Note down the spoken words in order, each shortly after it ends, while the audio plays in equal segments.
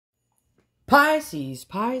Pisces,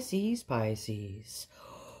 Pisces, Pisces.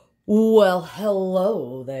 Well,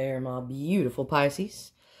 hello there, my beautiful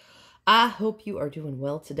Pisces. I hope you are doing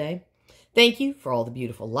well today. Thank you for all the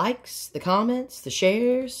beautiful likes, the comments, the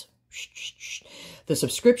shares, the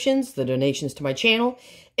subscriptions, the donations to my channel.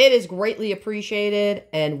 It is greatly appreciated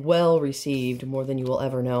and well received, more than you will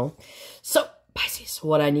ever know. So, Pisces,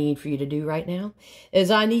 what I need for you to do right now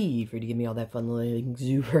is I need for you to give me all that fun, little,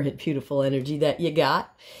 exuberant, beautiful energy that you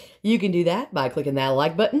got. You can do that by clicking that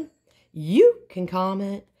like button. You can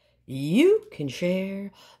comment. You can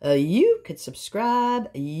share. You can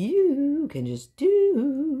subscribe. You can just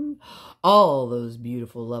do all those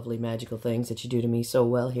beautiful, lovely, magical things that you do to me so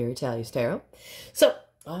well here at Talia'sTarot. So,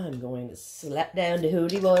 I'm going to slap down the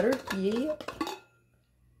holy water. Yeah.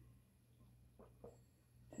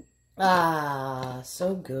 Ah,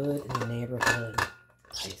 so good in the neighborhood,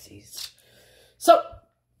 Pisces. So,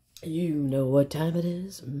 you know what time it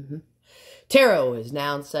is. Tarot is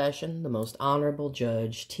now in session. The most honorable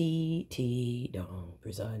judge, T.T. Dong,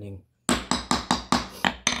 presiding.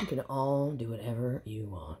 You can all do whatever you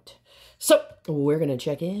want. So, we're going to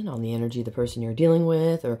check in on the energy of the person you're dealing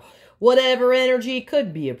with, or whatever energy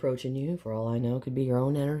could be approaching you. For all I know, it could be your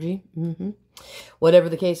own energy. Whatever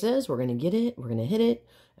the case is, we're going to get it, we're going to hit it,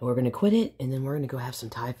 and we're going to quit it, and then we're going to go have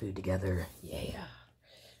some Thai food together. Yeah.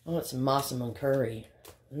 I want some massaman curry.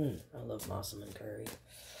 I love massaman curry.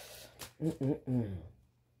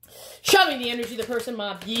 Show me the energy the person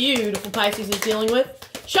my beautiful Pisces is dealing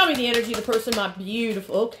with. Show me the energy the person my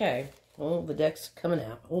beautiful... Okay. Oh, the deck's coming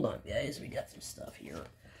out. Hold on, guys. We got some stuff here.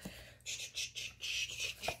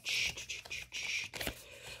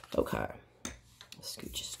 Okay.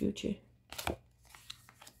 Scoochy.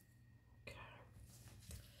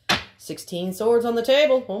 Okay. 16 swords on the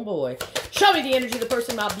table. Oh, boy. Show me the energy the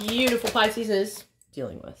person my beautiful Pisces is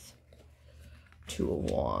dealing with. 2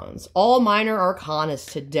 of Wands. All minor arcanas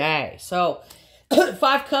today. So, 5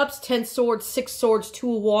 cups, 10 swords, 6 swords,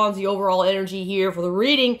 2 of Wands. The overall energy here for the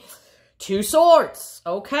reading, 2 swords.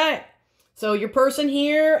 Okay. So, your person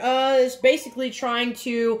here is basically trying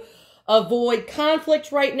to avoid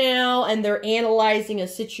conflict right now, and they're analyzing a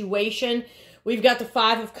situation. We've got the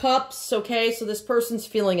 5 of cups. Okay. So, this person's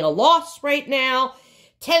feeling a loss right now.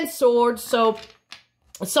 10 swords. So,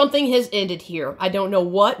 something has ended here. I don't know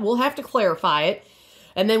what. We'll have to clarify it.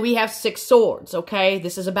 And then we have 6 swords, okay?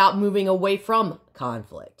 This is about moving away from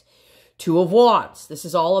conflict. 2 of Wands. This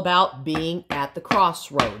is all about being at the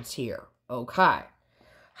crossroads here, okay?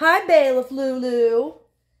 Hi, Bailiff Lulu.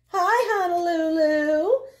 Hi, Honolulu.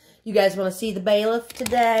 You guys want to see the bailiff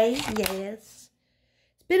today? Yes.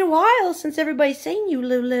 It's been a while since everybody's seen you,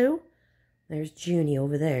 Lulu. There's Junie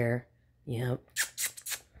over there. Yep.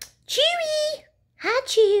 Chewy. Hi,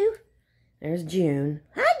 Chew. There's June.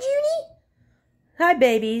 Hi, Junie. Hi,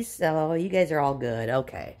 babies. Oh, you guys are all good.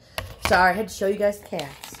 Okay. Sorry, I had to show you guys the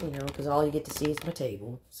cats, you know, because all you get to see is my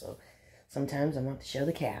table. So, sometimes I want to show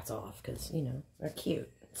the cats off because, you know, they're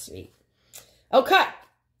cute and sweet. Okay.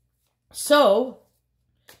 So,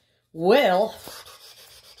 well,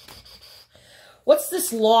 what's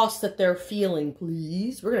this loss that they're feeling,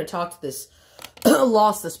 please? We're going to talk to this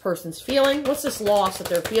loss this person's feeling. What's this loss that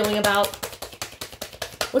they're feeling about?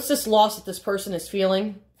 What's this loss that this person is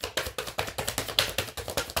feeling?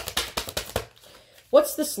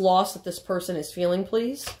 What's this loss that this person is feeling,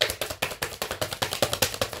 please?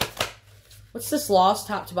 What's this loss,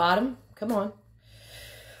 top to bottom? Come on.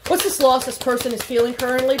 What's this loss this person is feeling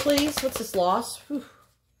currently, please? What's this loss? Whew.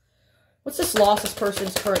 What's this loss this person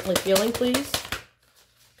is currently feeling, please?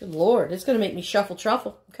 Good Lord, it's going to make me shuffle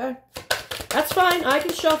truffle, okay? That's fine. I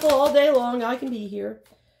can shuffle all day long. I can be here.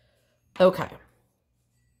 Okay.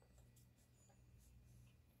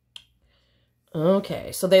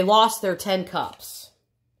 Okay, so they lost their 10 cups.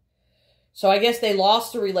 So I guess they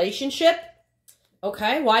lost a relationship.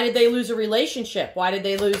 Okay, why did they lose a relationship? Why did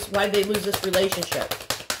they lose this relationship?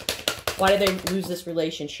 Why did they lose this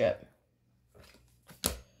relationship?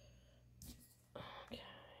 Okay.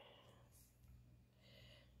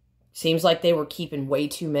 Seems like they were keeping way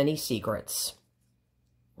too many secrets.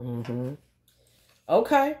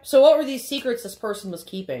 Okay, so what were these secrets this person was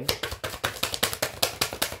keeping?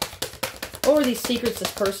 What were these secrets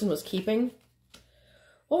this person was keeping?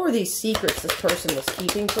 What were these secrets this person was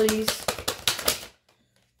keeping, please?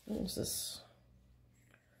 What was this?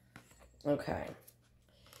 Okay.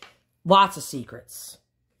 Lots of secrets.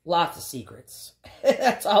 Lots of secrets.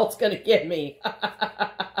 That's all it's going to give me.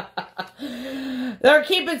 They're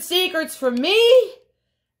keeping secrets from me,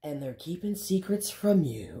 and they're keeping secrets from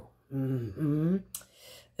you.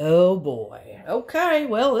 Oh, boy. Okay,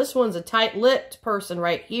 well, this one's a tight-lipped person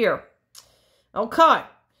right here. Okay.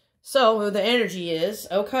 So the energy is,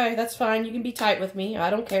 okay, that's fine. You can be tight with me. I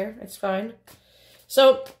don't care. It's fine.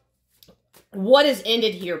 So what is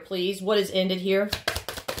ended here, please? What is ended here?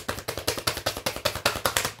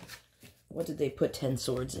 What did they put 10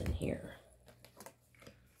 swords in here?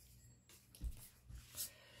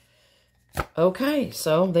 Okay,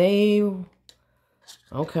 so they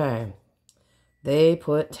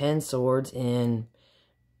put 10 swords in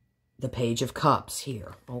the Page of Cups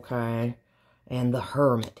here, okay? And the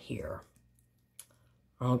Hermit here.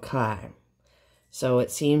 Okay. So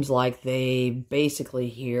it seems like they basically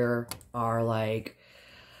here are like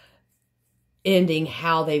ending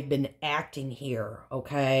how they've been acting here,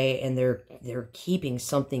 okay? And they're keeping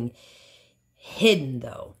something hidden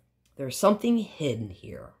though. There's something hidden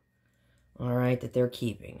here. All right, that they're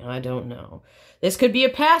keeping. I don't know. This could be a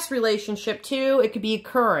past relationship too. It could be a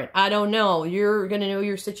current. I don't know. You're going to know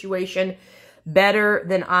your situation better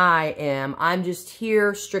than I am. I'm just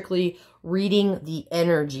here strictly reading the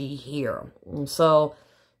energy here. So,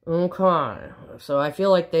 okay. So I feel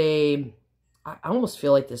like I almost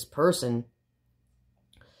feel like this person,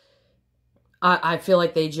 I feel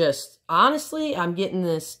like they just, honestly, I'm getting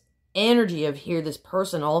this energy of here, this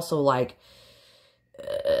person also like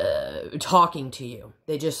talking to you.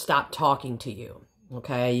 They just stopped talking to you.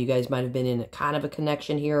 Okay, you guys might have been in a kind of a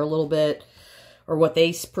connection here a little bit, or what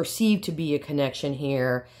they perceive to be a connection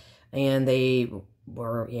here, and they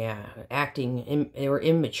were, yeah, they were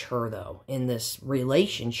immature, though, in this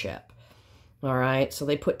relationship. All right, so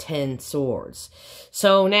they put 10 swords.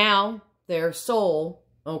 So now their soul,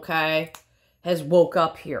 okay, has woke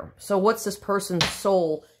up here. So what's this person's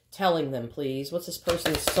soul telling them, please? What's this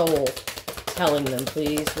person's soul telling them,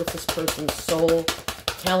 please? What's this person's soul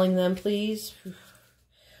telling them, please?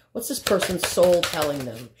 What's this person's soul telling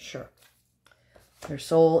them? Sure. Their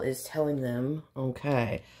soul is telling them,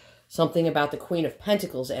 okay, something about the Queen of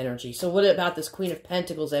Pentacles energy. So what about this Queen of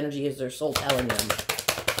Pentacles energy is their soul telling them?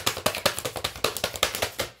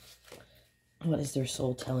 What is their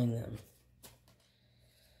soul telling them?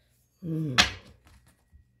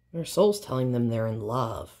 Their soul's telling them they're in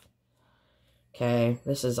love. Okay,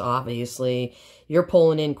 this is obviously, you're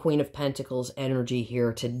pulling in Queen of Pentacles energy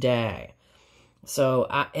here today. So,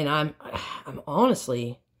 I'm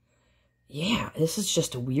honestly, yeah, this is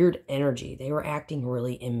just a weird energy. They were acting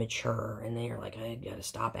really immature, and they are like, I gotta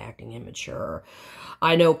stop acting immature.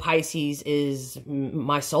 I know Pisces is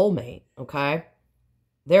my soulmate, okay?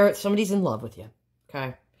 Somebody's in love with you,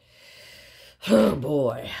 okay? Oh,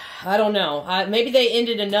 boy. I don't know. Maybe they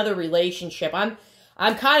ended another relationship.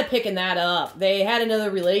 I'm kind of picking that up. They had another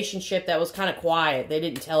relationship that was kind of quiet. They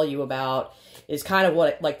didn't tell you about. Is kind of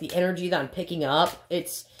what, like, the energy that I'm picking up.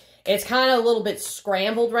 It's kind of a little bit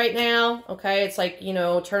scrambled right now, okay? It's like, you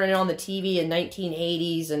know, turning on the TV in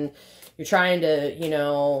 1980s and you're trying to, you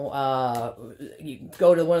know, you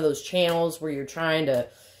go to one of those channels where you're trying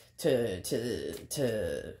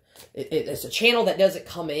it's a channel that doesn't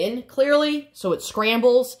come in clearly, so it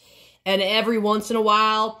scrambles, and every once in a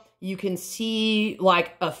while you can see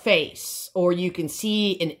like a face, or you can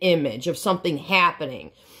see an image of something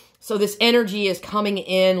happening. So this energy is coming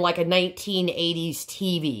in like a 1980s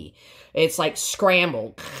TV. It's like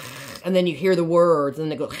scrambled. And then you hear the words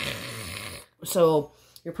and they go. So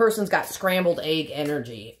your person's got scrambled egg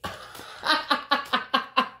energy.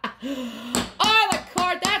 Oh, the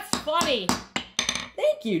card. That's funny.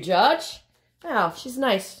 Thank you, Judge. Wow, she's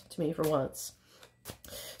nice to me for once.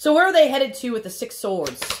 So where are they headed to with the 6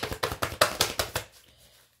 swords?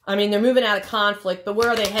 I mean, they're moving out of conflict, but where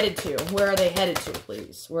are they headed to? Where are they headed to,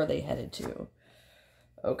 please? Where are they headed to?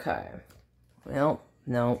 Okay. Well,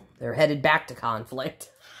 no, they're headed back to conflict.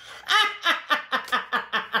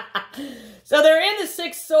 So they're in the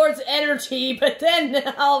 6 swords energy, but then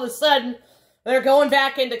all of a sudden, they're going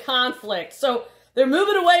back into conflict. So they're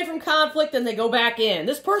moving away from conflict and they go back in.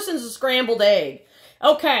 This person's a scrambled egg.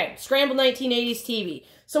 Okay, scrambled 1980s TV.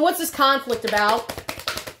 So what's this conflict about?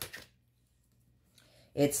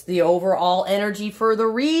 It's the overall energy for the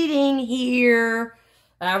reading here.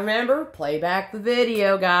 I remember, play back the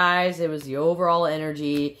video, guys. It was the overall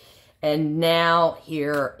energy. And now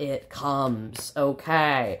here it comes.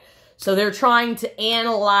 Okay. So they're trying to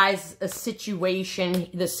analyze the situation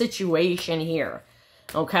here.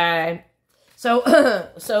 Okay. So,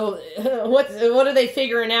 what are they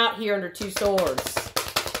figuring out here under 2 swords?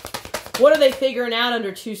 What are they figuring out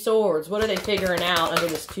under 2 swords? What are they figuring out under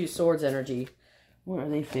this 2 swords energy? What are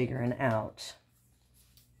they figuring out?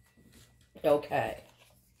 Okay.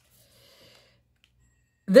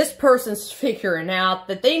 This person's figuring out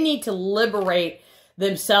that they need to liberate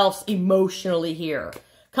themselves emotionally here.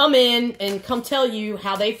 Come in and come tell you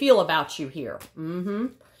how they feel about you here.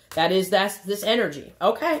 That's this energy.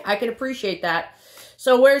 Okay, I can appreciate that.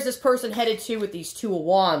 So where's this person headed to with these Two of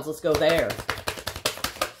Wands? Let's go there.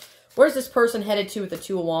 Where's this person headed to with the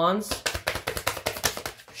Two of Wands?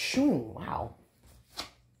 Shoo, wow.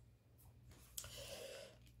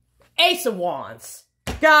 Ace of Wands.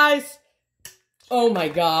 Guys, oh my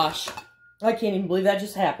gosh. I can't even believe that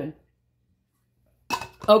just happened.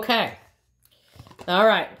 Okay. All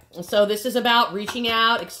right. So this is about reaching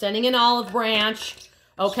out, extending an olive branch.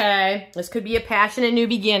 Okay. This could be a passionate new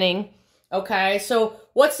beginning. Okay. So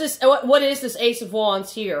what's this? What is this Ace of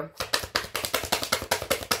Wands here?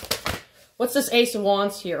 What's this Ace of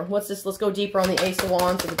Wands here? What's this? Let's go deeper on the Ace of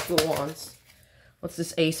Wands and the Two of Wands. What's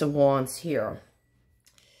this Ace of Wands here?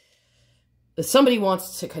 Somebody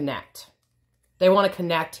wants to connect. They want to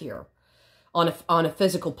connect here on the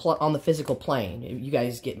physical plane. You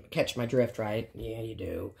guys catch my drift, right? Yeah, you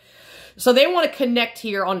do. So they want to connect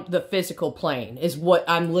here on the physical plane is what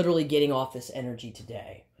I'm literally getting off this energy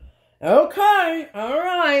today. Okay, all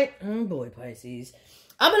right. Oh boy, Pisces.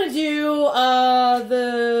 I'm going to do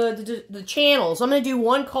the channels. I'm going to do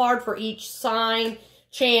one card for each sign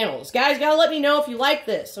channels. Guys, got to let me know if you like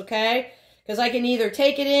this, okay? Because I can either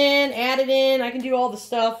take it in, add it in. I can do all the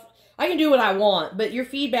stuff. I can do what I want. But your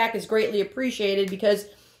feedback is greatly appreciated because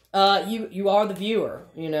you are the viewer,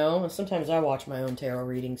 you know? Sometimes I watch my own tarot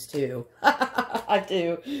readings, too. I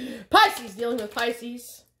do. Pisces, dealing with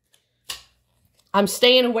Pisces. I'm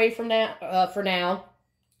staying away from that for now.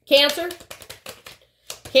 Cancer.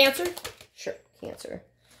 Cancer? Sure, Cancer.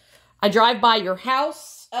 I drive by your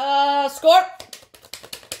house. Scorp.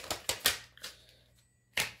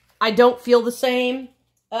 I don't feel the same.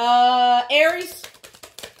 Aries.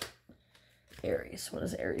 Aries. What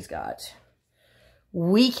does Aries got?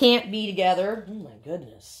 We can't be together. Oh, my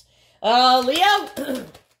goodness. Leo.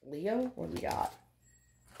 Leo, what do we got?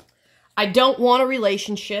 I don't want a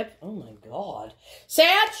relationship. Oh, my God.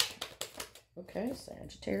 Sag. Okay,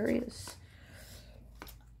 Sagittarius.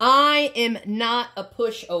 I am not a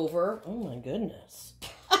pushover. Oh, my goodness.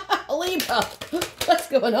 Libra, what's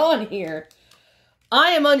going on here?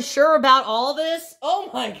 I am unsure about all this. Oh,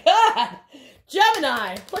 my God.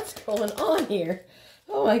 Gemini, what's going on here?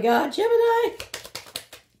 Oh, my God. Gemini.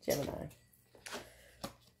 Gemini.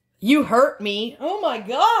 You hurt me. Oh, my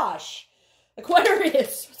gosh.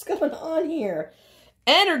 Aquarius, what's going on here?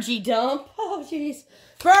 Energy dump. Oh, jeez.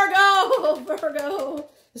 Virgo. Virgo.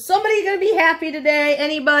 Is somebody going to be happy today?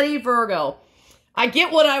 Anybody? Virgo. I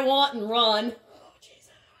get what I want and run. Oh, jeez.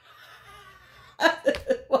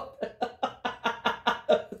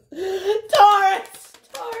 Taurus.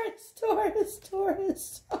 Taurus. Taurus.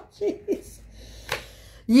 Taurus. Oh, jeez.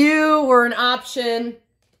 You were an option,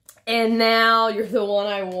 and now you're the one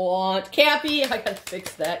I want. Cappy. I got to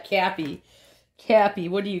fix that. Cappy. Cappy,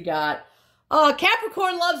 what do you got? Oh,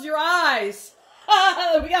 Capricorn loves your eyes.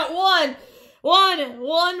 We got one.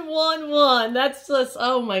 That's just,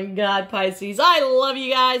 oh my God, Pisces. I love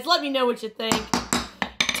you guys. Let me know what you think.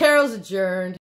 Tarot's adjourned.